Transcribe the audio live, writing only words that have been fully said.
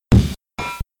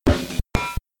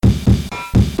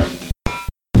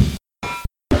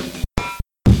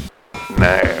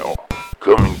Now,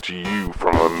 coming to you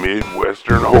from a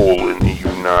Midwestern hole in the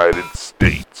United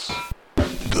States,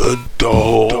 the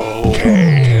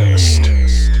Dollcast.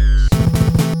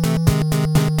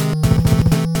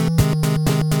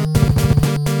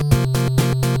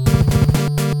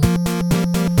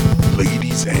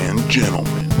 Ladies and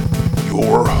gentlemen,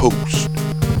 your host,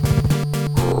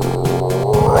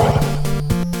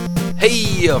 Roth.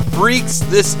 Hey, freaks,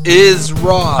 this is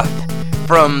Roth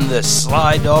from the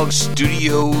Sly Dog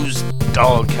Studios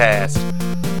Dogcast.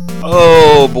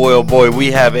 Oh boy,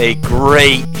 we have a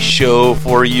great show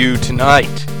for you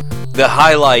tonight. The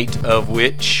highlight of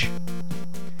which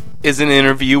is an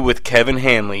interview with Kevin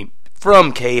Hanley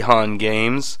from K-Han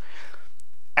Games.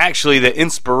 Actually, the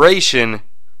inspiration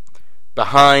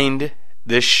behind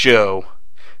this show.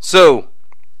 So,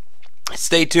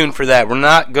 stay tuned for that. We're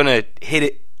not going to hit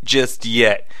it just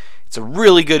yet. It's a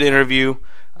really good interview.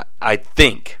 I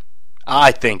think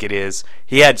it is.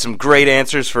 He had some great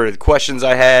answers for the questions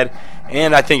I had,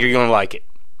 and I think you're going to like it.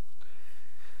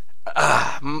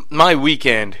 My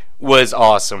weekend was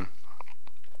awesome.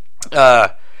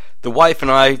 The wife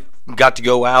and I got to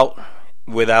go out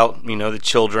without, the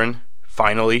children,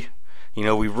 finally.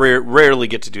 We rarely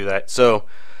get to do that. So,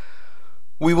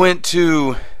 we went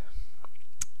to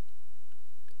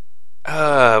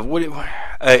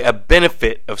a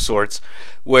benefit of sorts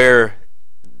where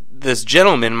this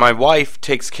gentleman my wife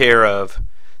takes care of,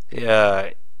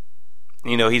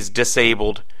 he's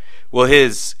disabled. Well,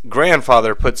 his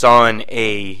grandfather puts on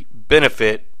a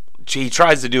benefit. He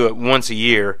tries to do it once a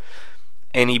year,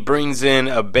 and he brings in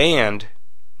a band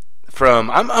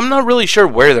from, I'm not really sure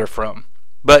where they're from,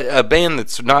 but a band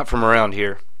that's not from around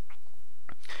here.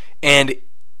 And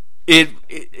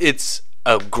it's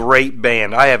a great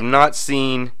band. I have not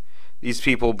seen these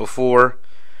people before,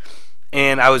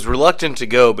 and I was reluctant to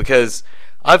go because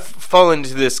I've fallen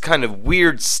into this kind of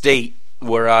weird state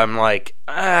where I'm like,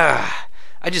 I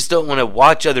just don't want to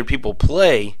watch other people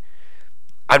play.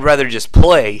 I'd rather just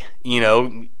play,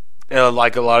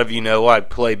 like a lot of you know, I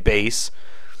play bass.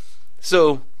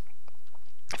 So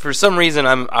for some reason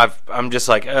I'm just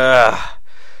like, I've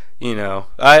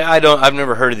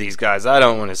never heard of these guys. I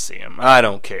don't want to see them. I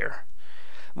don't care.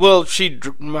 Well,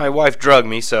 my wife drugged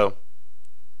me, so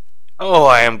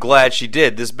I am glad she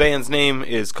did. This band's name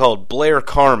is called Blair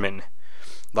Carman,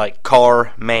 like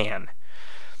Car Man.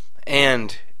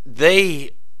 And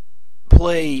they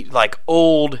play like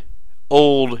old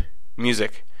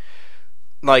music.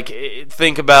 Like,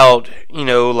 think about,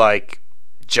 like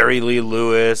Jerry Lee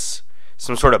Lewis,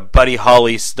 some sort of Buddy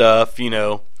Holly stuff,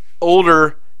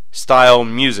 older style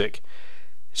music.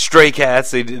 Stray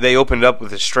Cats, they opened up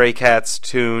with a Stray Cats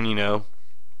tune,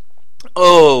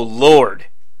 Oh, Lord.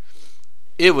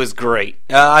 It was great.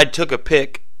 I took a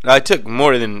pic. I took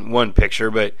more than one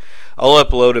picture, but I'll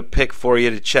upload a pic for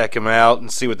you to check them out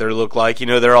and see what they look like.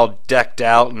 They're all decked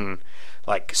out in,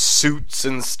 like, suits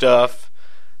and stuff.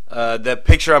 The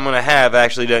picture I'm going to have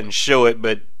actually doesn't show it,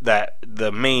 but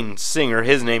the main singer,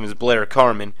 his name is Blair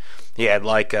Carman. He had,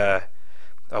 like, a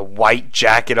white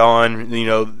jacket on.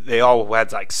 They all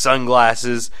had, like,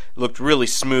 sunglasses. Looked really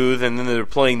smooth, and then they were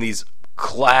playing these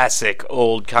classic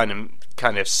old kind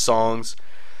of songs.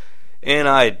 And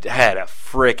I had a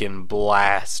frickin'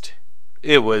 blast.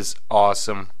 It was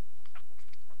awesome.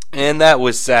 And that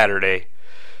was Saturday.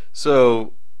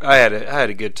 So I had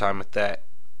a good time with that.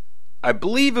 I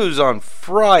believe it was on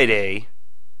Friday.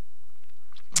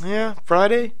 Yeah,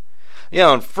 Friday? Yeah,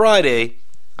 on Friday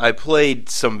I played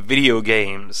some video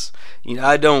games.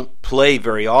 I don't play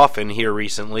very often here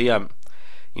recently. I'm,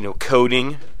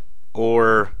 coding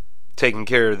or taking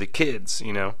care of the kids,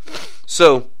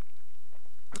 So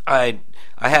I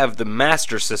have the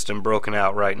Master System broken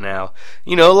out right now.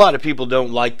 A lot of people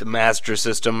don't like the Master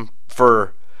System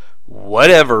for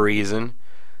whatever reason,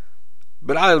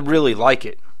 but I really like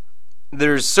it.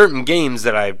 There's certain games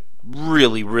that I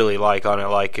really, really like on it,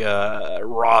 like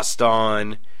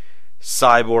Roston,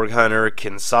 Cyborg Hunter,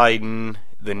 Kinsidon,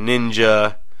 the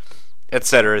Ninja,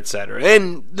 etc., etc.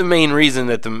 And the main reason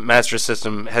that the Master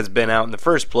System has been out in the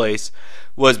first place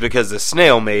was because the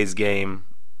Snail Maze game,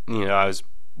 I was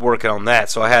working on that,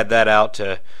 so I had that out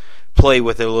to play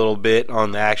with it a little bit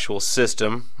on the actual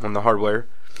system, on the hardware.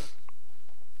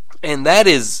 And that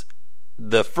is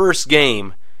the first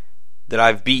game that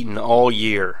I've beaten all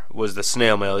year, was the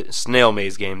Snail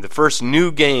Maze game. The first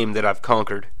new game that I've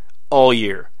conquered all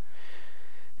year.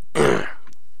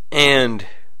 And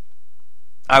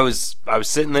I was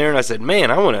sitting there and I said,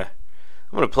 man, I want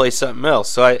to play something else.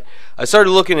 So I started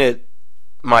looking at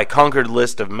my conquered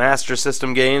list of Master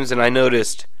System games, and I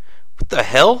noticed, what the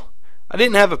hell? I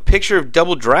didn't have a picture of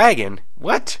Double Dragon.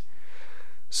 What?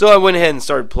 So I went ahead and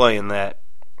started playing that.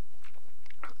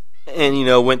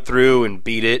 And, went through and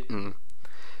beat it. And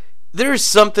there's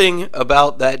something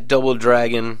about that Double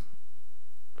Dragon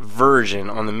version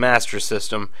on the Master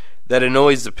System that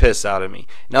annoys the piss out of me.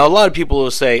 Now, a lot of people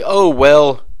will say, oh,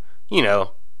 well,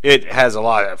 it has a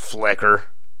lot of flicker.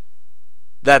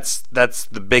 That's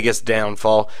the biggest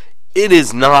downfall. It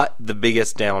is not the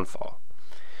biggest downfall.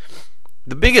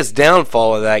 The biggest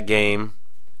downfall of that game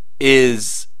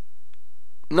is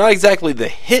not exactly the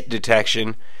hit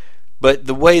detection, but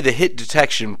the way the hit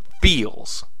detection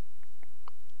feels.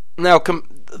 Now,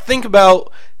 think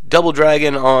about Double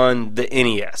Dragon on the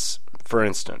NES, for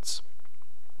instance.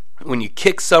 When you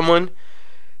kick someone,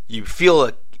 you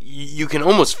can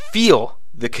almost feel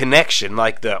the connection,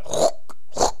 like the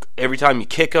every time you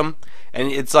kick them,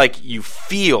 and it's like you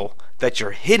feel that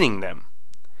you're hitting them.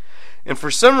 And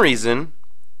for some reason,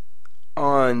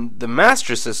 on the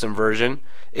Master System version,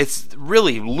 it's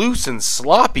really loose and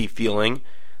sloppy feeling,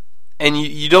 and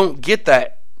you don't get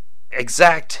that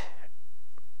exact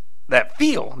that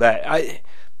feel that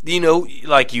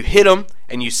like you hit them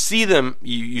and you see them,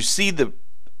 you see the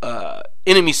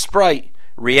enemy sprite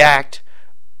react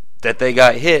that they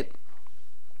got hit,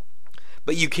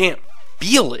 but you can't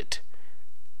feel it.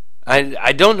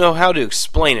 I don't know how to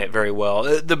explain it very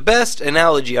well. The best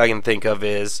analogy I can think of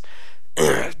is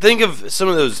think of some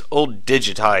of those old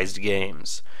digitized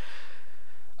games.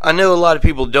 I know a lot of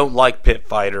people don't like Pit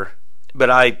Fighter, but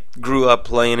I grew up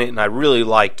playing it and I really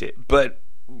liked it. But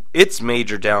its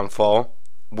major downfall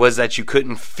was that you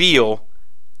couldn't feel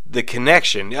the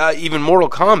connection. Even Mortal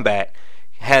Kombat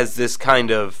has this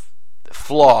kind of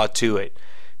flaw to it.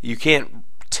 You can't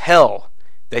tell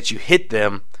that you hit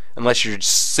them unless you're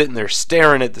just sitting there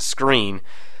staring at the screen.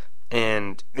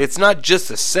 And it's not just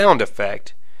a sound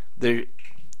effect. There's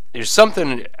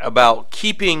something about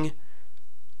keeping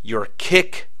your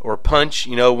kick or punch,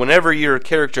 whenever your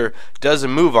character does a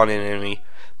move on an enemy,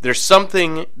 there's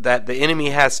something that the enemy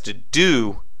has to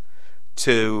do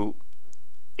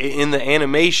in the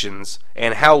animations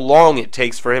and how long it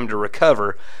takes for him to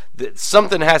recover. That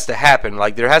something has to happen,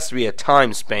 like there has to be a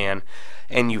time span,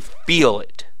 and you feel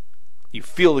it. You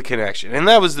feel the connection. And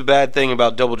that was the bad thing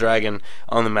about Double Dragon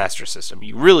on the Master System.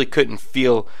 You really couldn't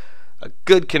feel a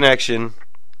good connection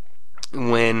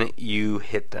when you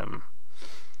hit them.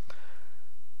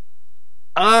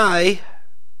 I,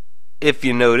 if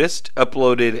you noticed,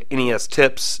 uploaded NES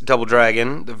Tips Double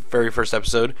Dragon, the very first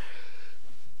episode.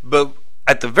 But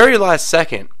at the very last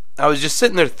second, I was just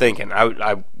sitting there thinking.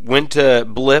 I went to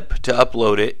Blip to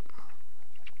upload it,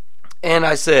 and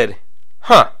I said,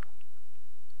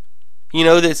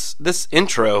 this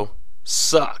intro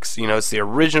sucks. It's the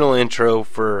original intro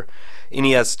for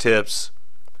NES Tips.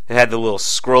 It had the little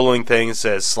scrolling thing that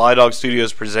says Sly Dog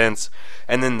Studios presents,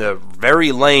 and then the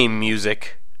very lame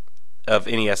music of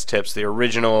NES Tips, the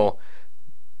original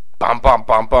bum bum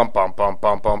bum bum bum bum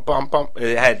bum bum bum bum.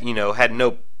 It had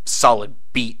no solid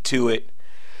beat to it.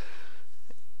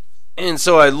 And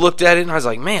so I looked at it and I was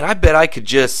like, man, I bet I could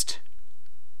just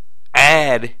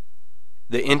add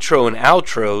the intro and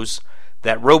outros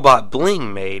that Robot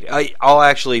Bling made. I'll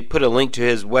actually put a link to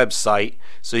his website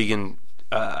so you can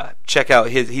check out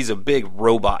he's a big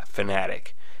robot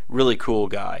fanatic. Really cool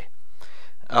guy.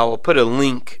 I'll put a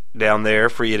link down there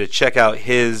for you to check out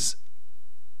his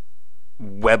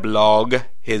weblog,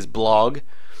 his blog.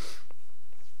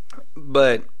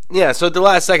 But yeah, so at the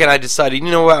last second I decided, I'm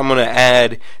going to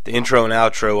add the intro and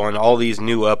outro on all these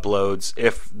new uploads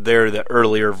if they're the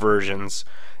earlier versions.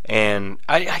 And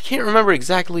I can't remember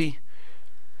exactly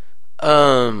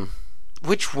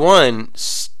which one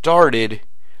started.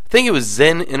 I think it was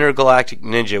Zen Intergalactic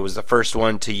Ninja was the first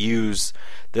one to use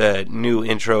the new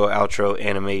intro outro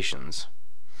animations.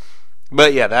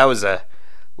 But yeah, that was a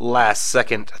last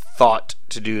second thought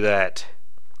to do that.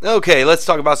 Okay, let's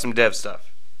talk about some dev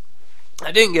stuff.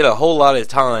 I didn't get a whole lot of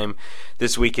time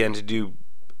this weekend to do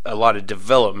a lot of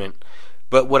development,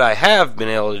 but what I have been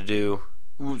able to do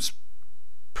was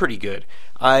pretty good.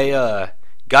 I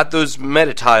got those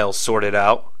Metatiles sorted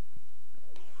out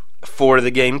for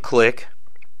the game Click.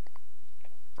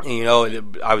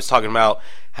 And, I was talking about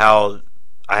how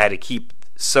I had to keep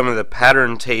some of the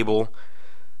pattern table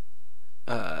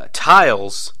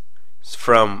tiles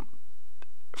from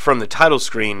the title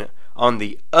screen on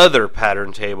the other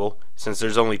pattern table, since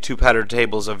there's only 2 pattern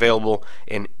tables available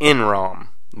in NROM,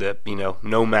 the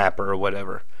no mapper or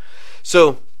whatever.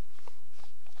 So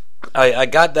I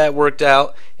got that worked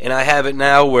out, and I have it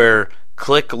now where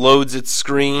Click loads its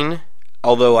screen,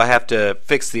 although I have to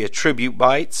fix the attribute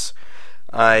bytes.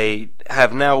 I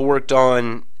have now worked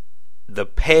on the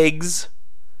pegs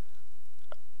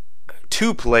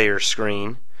 2-player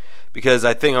screen, because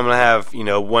I think I'm going to have,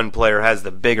 one player has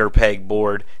the bigger peg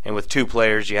board, and with 2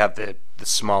 players you have the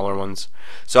smaller ones.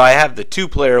 So I have the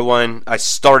 2-player one. I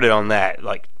started on that,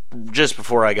 like, just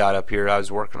before I got up here. I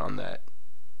was working on that.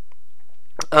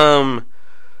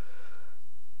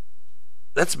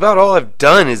 That's about all I've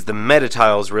done is the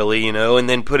metatiles, really, and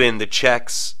then put in the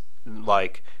checks,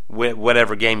 like,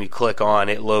 whatever game you click on,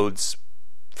 it loads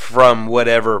from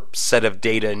whatever set of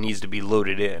data needs to be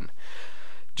loaded in,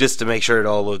 just to make sure it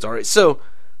all loads alright. So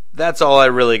that's all I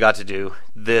really got to do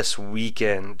this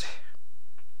weekend.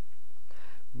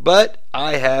 But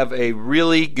I have a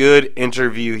really good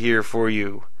interview here for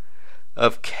you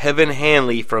of Kevin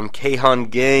Hanley from Kahan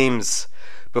Games.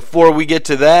 Before we get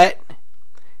to that,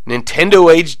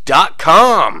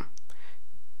 NintendoAge.com.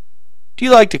 Do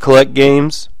you like to collect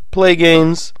games, play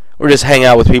games, or just hang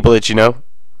out with people that you know?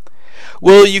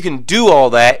 Well, you can do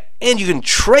all that, and you can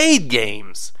trade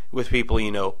games with people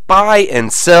you know. Buy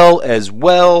and sell as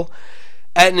well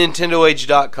at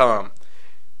NintendoAge.com.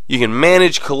 You can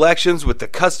manage collections with the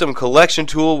custom collection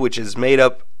tool, which is made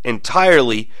up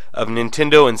entirely of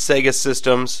Nintendo and Sega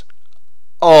systems,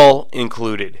 all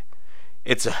included.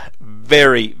 It's a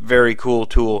very, very cool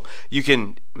tool. You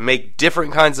can make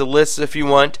different kinds of lists if you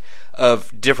want,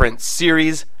 of different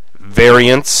series,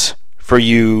 variants, for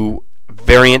you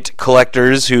variant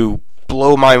collectors who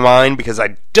blow my mind because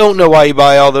I don't know why you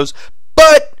buy all those.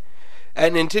 But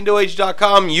at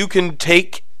NintendoAge.com, you can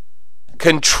take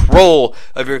control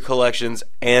of your collections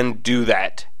and do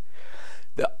that.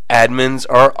 The admins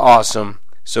are awesome.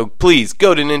 So please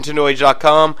go to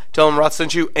NintendoAge.com, tell them Roth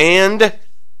sent you, and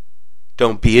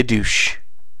don't be a douche.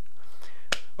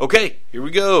 Okay, here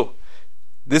we go.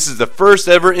 This is the first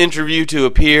ever interview to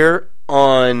appear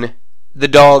on the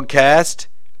Dogcast,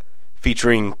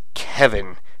 featuring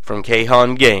Kevin from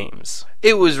Kahan Games.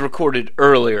 It was recorded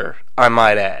earlier, I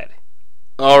might add.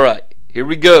 Alright, here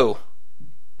we go.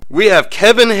 We have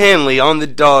Kevin Hanley on the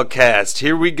Dogcast.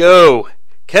 Here we go.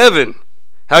 Kevin,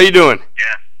 how you doing?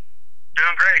 Yeah,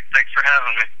 doing great. Thanks for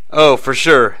having me. Oh, for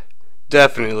sure.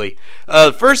 Definitely.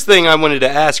 The first thing I wanted to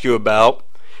ask you about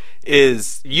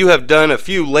is you have done a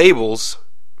few labels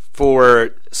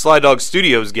for Sly Dog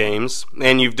Studios games,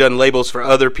 and you've done labels for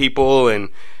other people and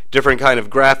different kind of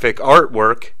graphic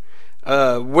artwork.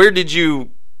 Where did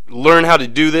you learn how to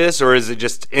do this, or is it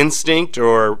just instinct,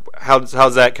 or how's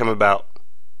that come about?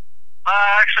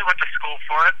 I actually went to school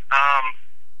for it.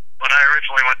 When I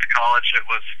originally went to college, it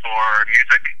was for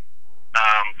music,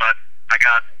 but I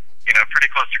got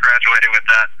pretty close to graduating with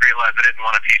that, realized I didn't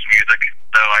want to teach music,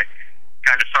 so I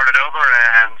kind of started over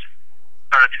and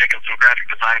started taking some graphic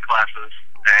design classes,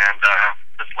 and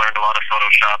just learned a lot of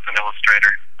Photoshop and Illustrator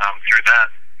through that.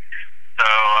 So,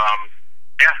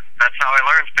 yeah, that's how I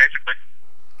learned, basically.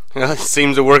 Well, it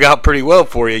seems to work out pretty well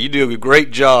for you. You do a great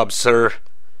job, sir.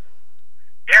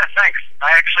 Yeah, thanks.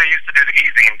 I actually used to do the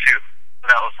e-zine, too, so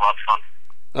that was a lot of fun.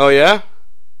 Oh, yeah?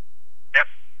 Yep.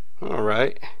 All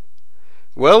right.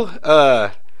 Well,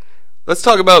 let's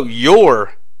talk about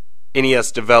your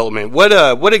NES development.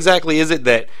 What exactly is it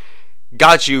that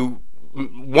got you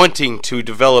wanting to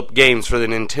develop games for the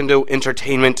Nintendo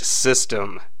Entertainment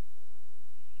System?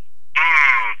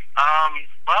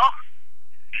 Well,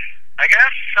 I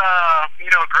guess,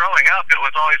 growing up, it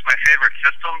was always my favorite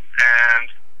system, and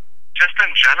just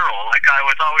in general, I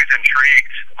was always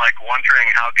intrigued, wondering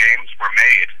how games were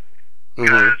made.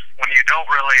 Because when you don't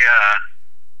really,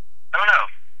 I don't know.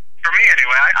 For me,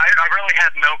 anyway, I really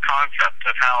had no concept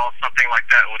of how something like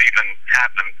that would even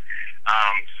happen.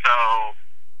 So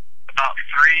about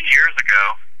 3 years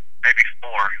ago, maybe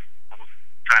 4,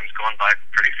 time's going by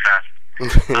pretty fast.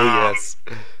 Yes.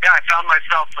 Yeah, I found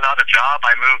myself without a job.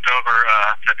 I moved over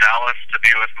to Dallas to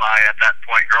be with my, at that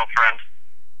point, girlfriend.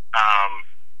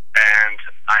 And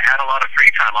I had a lot of free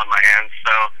time on my hands,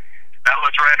 so that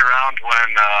was right around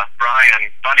when Brian,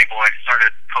 Bunny Boy,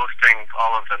 started posting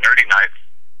all of the Nerdy Nights.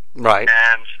 Right.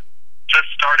 And just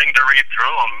starting to read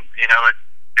through them,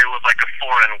 it was like a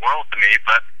foreign world to me,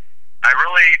 but I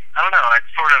don't know, I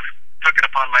sort of took it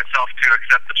upon myself to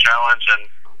accept the challenge and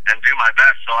do my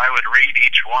best, so I would read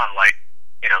each one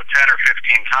 10 or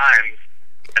 15 times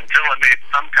until it made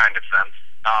some kind of sense.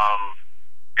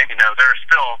 And there are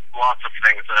still lots of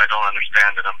things that I don't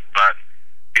understand in them, but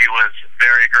he was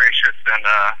very gracious in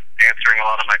answering a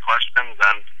lot of my questions,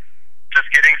 and just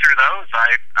getting through those,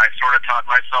 I sort of taught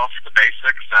myself the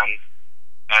basics, and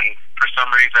for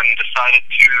some reason decided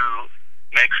to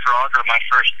make Frogger my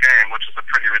first game, which is a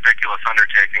pretty ridiculous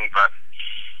undertaking, but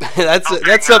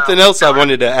that's something else I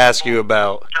wanted to ask you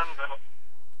about.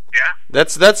 Yeah?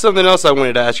 That's something else I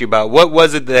wanted to ask you about. What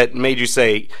was it that made you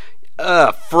say,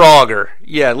 Frogger.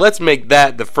 Yeah, let's make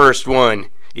that the first one.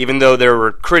 Even though there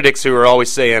were critics who were always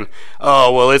saying,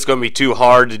 oh, well, it's going to be too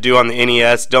hard to do on the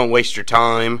NES. Don't waste your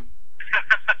time.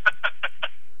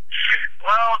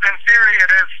 Well, in theory,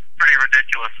 it is pretty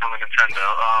ridiculous on the Nintendo.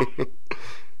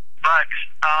 But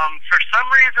for some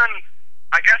reason,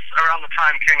 I guess around the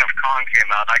time King of Kong came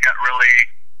out, I got really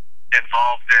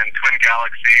involved in Twin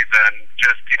Galaxies and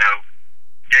just,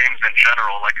 games in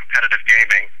general, like competitive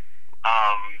gaming.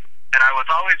 And I was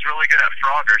always really good at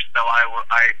Frogger, so I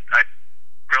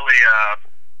really,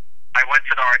 I went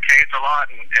to the arcades a lot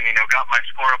and got my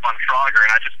score up on Frogger,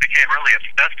 and I just became really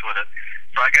obsessed with it.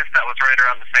 So I guess that was right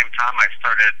around the same time I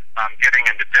started getting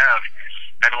into dev.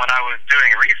 And when I was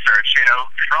doing research,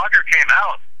 Frogger came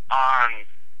out on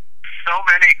so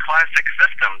many classic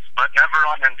systems, but never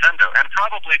on Nintendo, and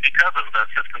probably because of the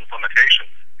system's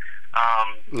limitations.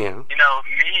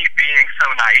 Me being so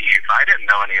naive, I didn't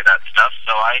know any of that stuff,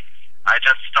 so I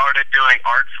just started doing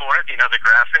art for it, the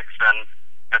graphics, and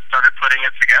started putting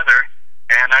it together.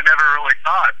 And I never really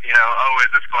thought,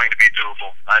 is this going to be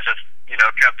doable? I just,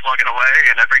 kept plugging away,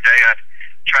 and every day I'd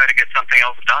try to get something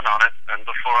else done on it. And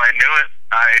before I knew it,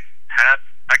 I had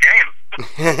a game.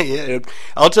 Yeah,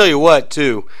 I'll tell you what,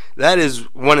 too. That is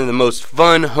one of the most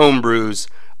fun homebrews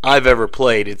I've ever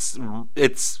played. It's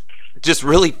just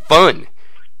really fun.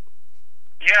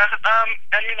 Yeah,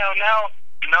 and now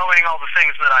knowing all the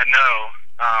things that I know,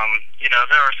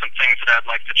 there are some things that I'd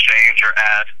like to change or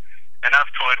add, and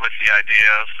I've toyed with the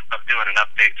idea of doing an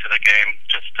update to the game,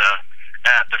 just to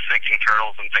add the sinking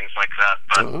turtles and things like that.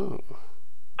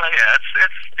 But yeah,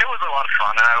 it was a lot of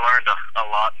fun, and I learned a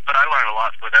lot. But I learn a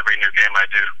lot with every new game I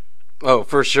do. Oh,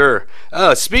 for sure.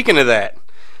 Speaking of that,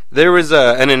 there was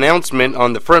an announcement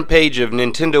on the front page of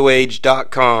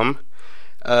NintendoAge.com.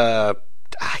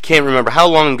 I can't remember how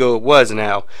long ago it was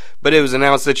now, but it was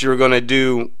announced that you were going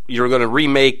to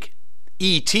remake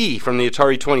E.T. from the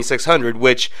Atari 2600,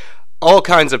 which all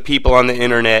kinds of people on the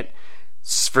internet,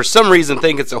 for some reason,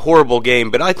 think it's a horrible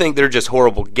game, but I think they're just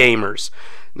horrible gamers.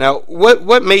 Now,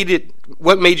 what made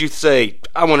you say,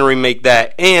 I want to remake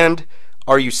that, and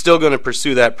are you still going to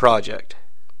pursue that project?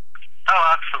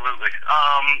 Oh, absolutely.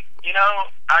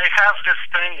 I have this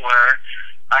thing where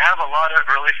I have a lot of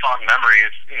really fond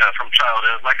memories, from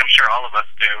childhood, like I'm sure all of us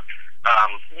do,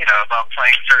 about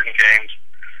playing certain games.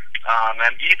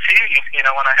 And E.T.,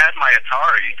 when I had my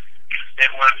Atari,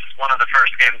 it was one of the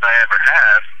first games I ever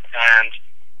had. And,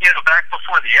 back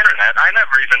before the internet, I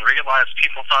never even realized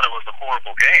people thought it was a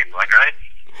horrible game, right?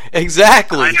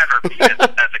 Exactly. I never beat it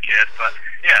as a kid, but,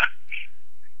 yeah.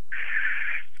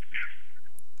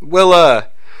 Well,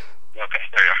 Okay,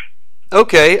 there you are.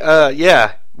 Okay,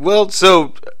 yeah. Well,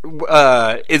 so,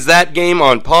 is that game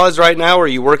on pause right now, or are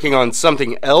you working on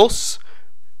something else?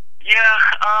 Yeah,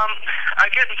 I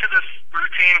get into this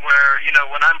routine where,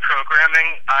 when I'm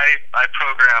programming, I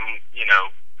program,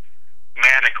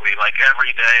 manically, like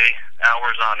every day,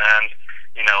 hours on end,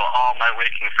 all my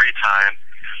waking free time.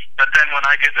 But then when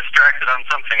I get distracted on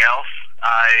something else,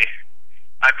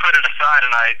 I put it aside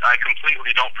and I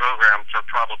completely don't program for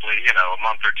probably, a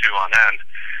month or two on end.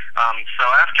 So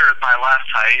after my last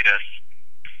hiatus,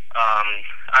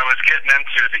 I was getting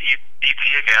into the E.T.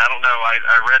 again. I don't know,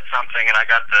 I read something and I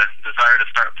got the desire to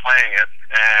start playing it,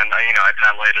 and I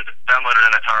downloaded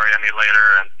an Atari emulator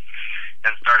and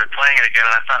started playing it again,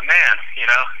 and I thought, man,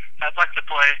 I'd like to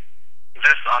play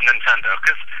this on Nintendo,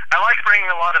 because I like bringing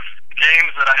a lot of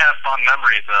games that I have fond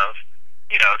memories of,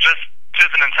 just to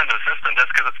the Nintendo system, just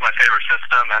because it's my favorite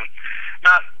system, and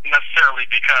not necessarily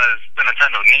because the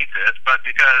Nintendo needs it, but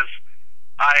because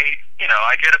I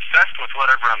get obsessed with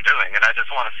whatever I'm doing, and I just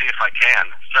want to see if I can.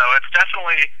 So it's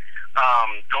definitely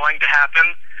going to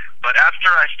happen. But after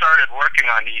I started working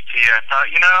on E.T., I thought,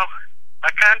 I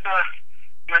kind of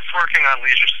miss working on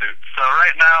Leisure Suit. So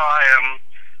right now I am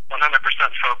 100%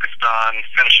 focused on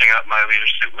finishing up my Leisure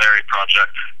Suit Larry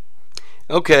project.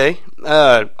 Okay.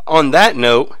 On that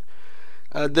note,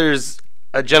 there's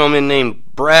a gentleman named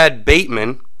Brad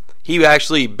Bateman. He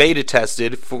actually beta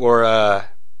tested for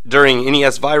during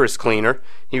NES Virus Cleaner.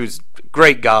 He was a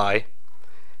great guy,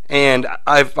 and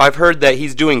I've heard that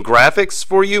he's doing graphics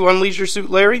for you on Leisure Suit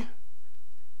Larry.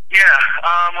 Yeah,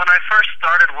 when I first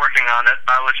started working on it,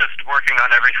 I was just working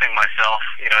on everything myself.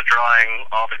 Drawing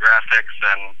all the graphics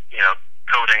and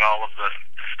coding all of the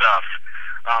stuff.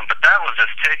 But that was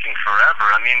just taking forever.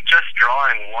 I mean, just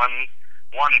drawing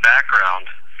one background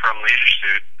from Leisure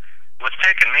Suit was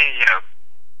taking me,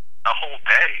 a whole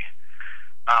day.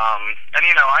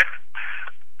 And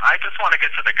I just want to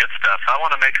get to the good stuff. I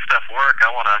want to make stuff work. I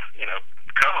want to,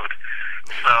 code.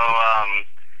 So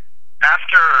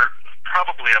after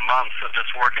probably a month of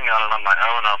just working on it on my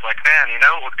own. I was like, man, you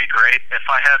know, it would be great if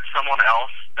I had someone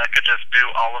else that could just do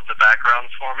all of the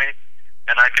backgrounds for me,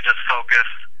 and I could just focus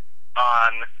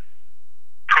on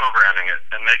programming it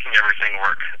and making everything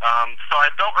work. So I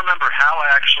don't remember how I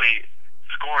actually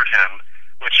scored him,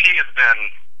 which he has been,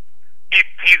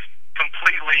 he's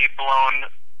completely blown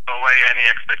away any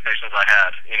expectations I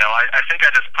had. You know, I think I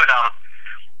just put out,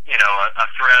 you know, a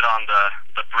thread on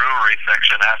the brewery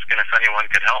section asking if anyone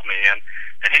could help me, and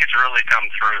he's really come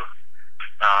through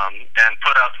and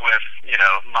put up with, you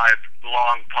know, my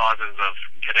long pauses of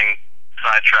getting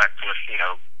sidetracked with, you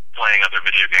know, playing other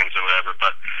video games or whatever.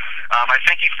 But I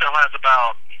think he still has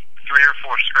about 3 or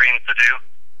 4 screens to do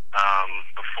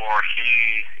before he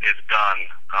is done.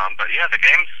 But yeah, the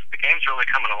game's really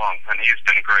coming along, and he's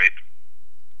been great.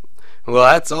 Well,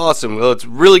 that's awesome. Well, it's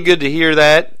really good to hear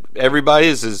that. Everybody,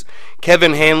 this is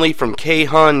Kevin Hanley from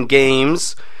K-Han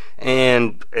Games,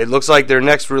 and it looks like their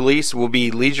next release will be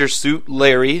Leisure Suit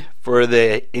Larry for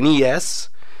the NES.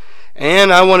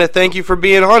 And I want to thank you for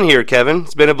being on here, Kevin.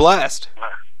 It's been a blast.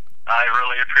 I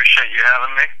really appreciate you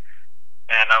having me,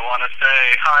 and I want to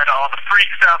say hi to all the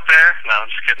freaks out there. No, I'm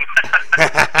just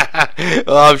kidding.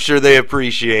 Well, I'm sure they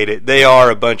appreciate it. They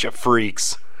are a bunch of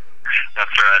freaks.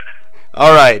 That's right.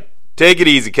 All right. Take it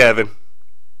easy, Kevin.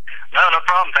 No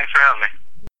problem. Thanks for having me.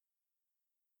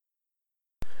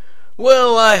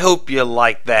 Well, I hope you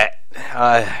liked that.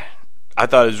 I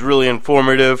thought it was really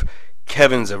informative.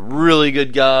 Kevin's a really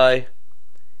good guy,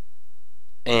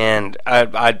 and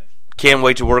I can't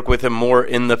wait to work with him more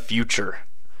in the future.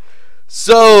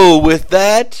 So, with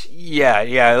that,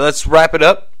 yeah, let's wrap it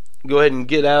up. Go ahead and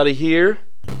get out of here.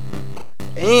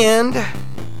 And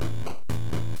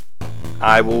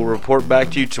I will report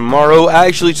back to you tomorrow.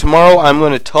 Actually, tomorrow I'm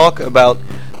going to talk about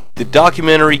the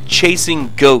documentary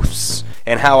Chasing Ghosts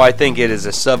and how I think it is a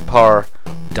subpar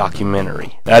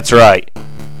documentary. That's right.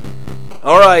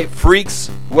 Alright,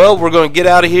 freaks. Well, we're going to get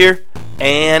out of here,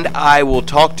 and I will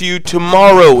talk to you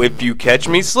tomorrow. If you catch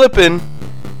me slipping,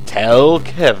 tell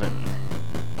Kevin.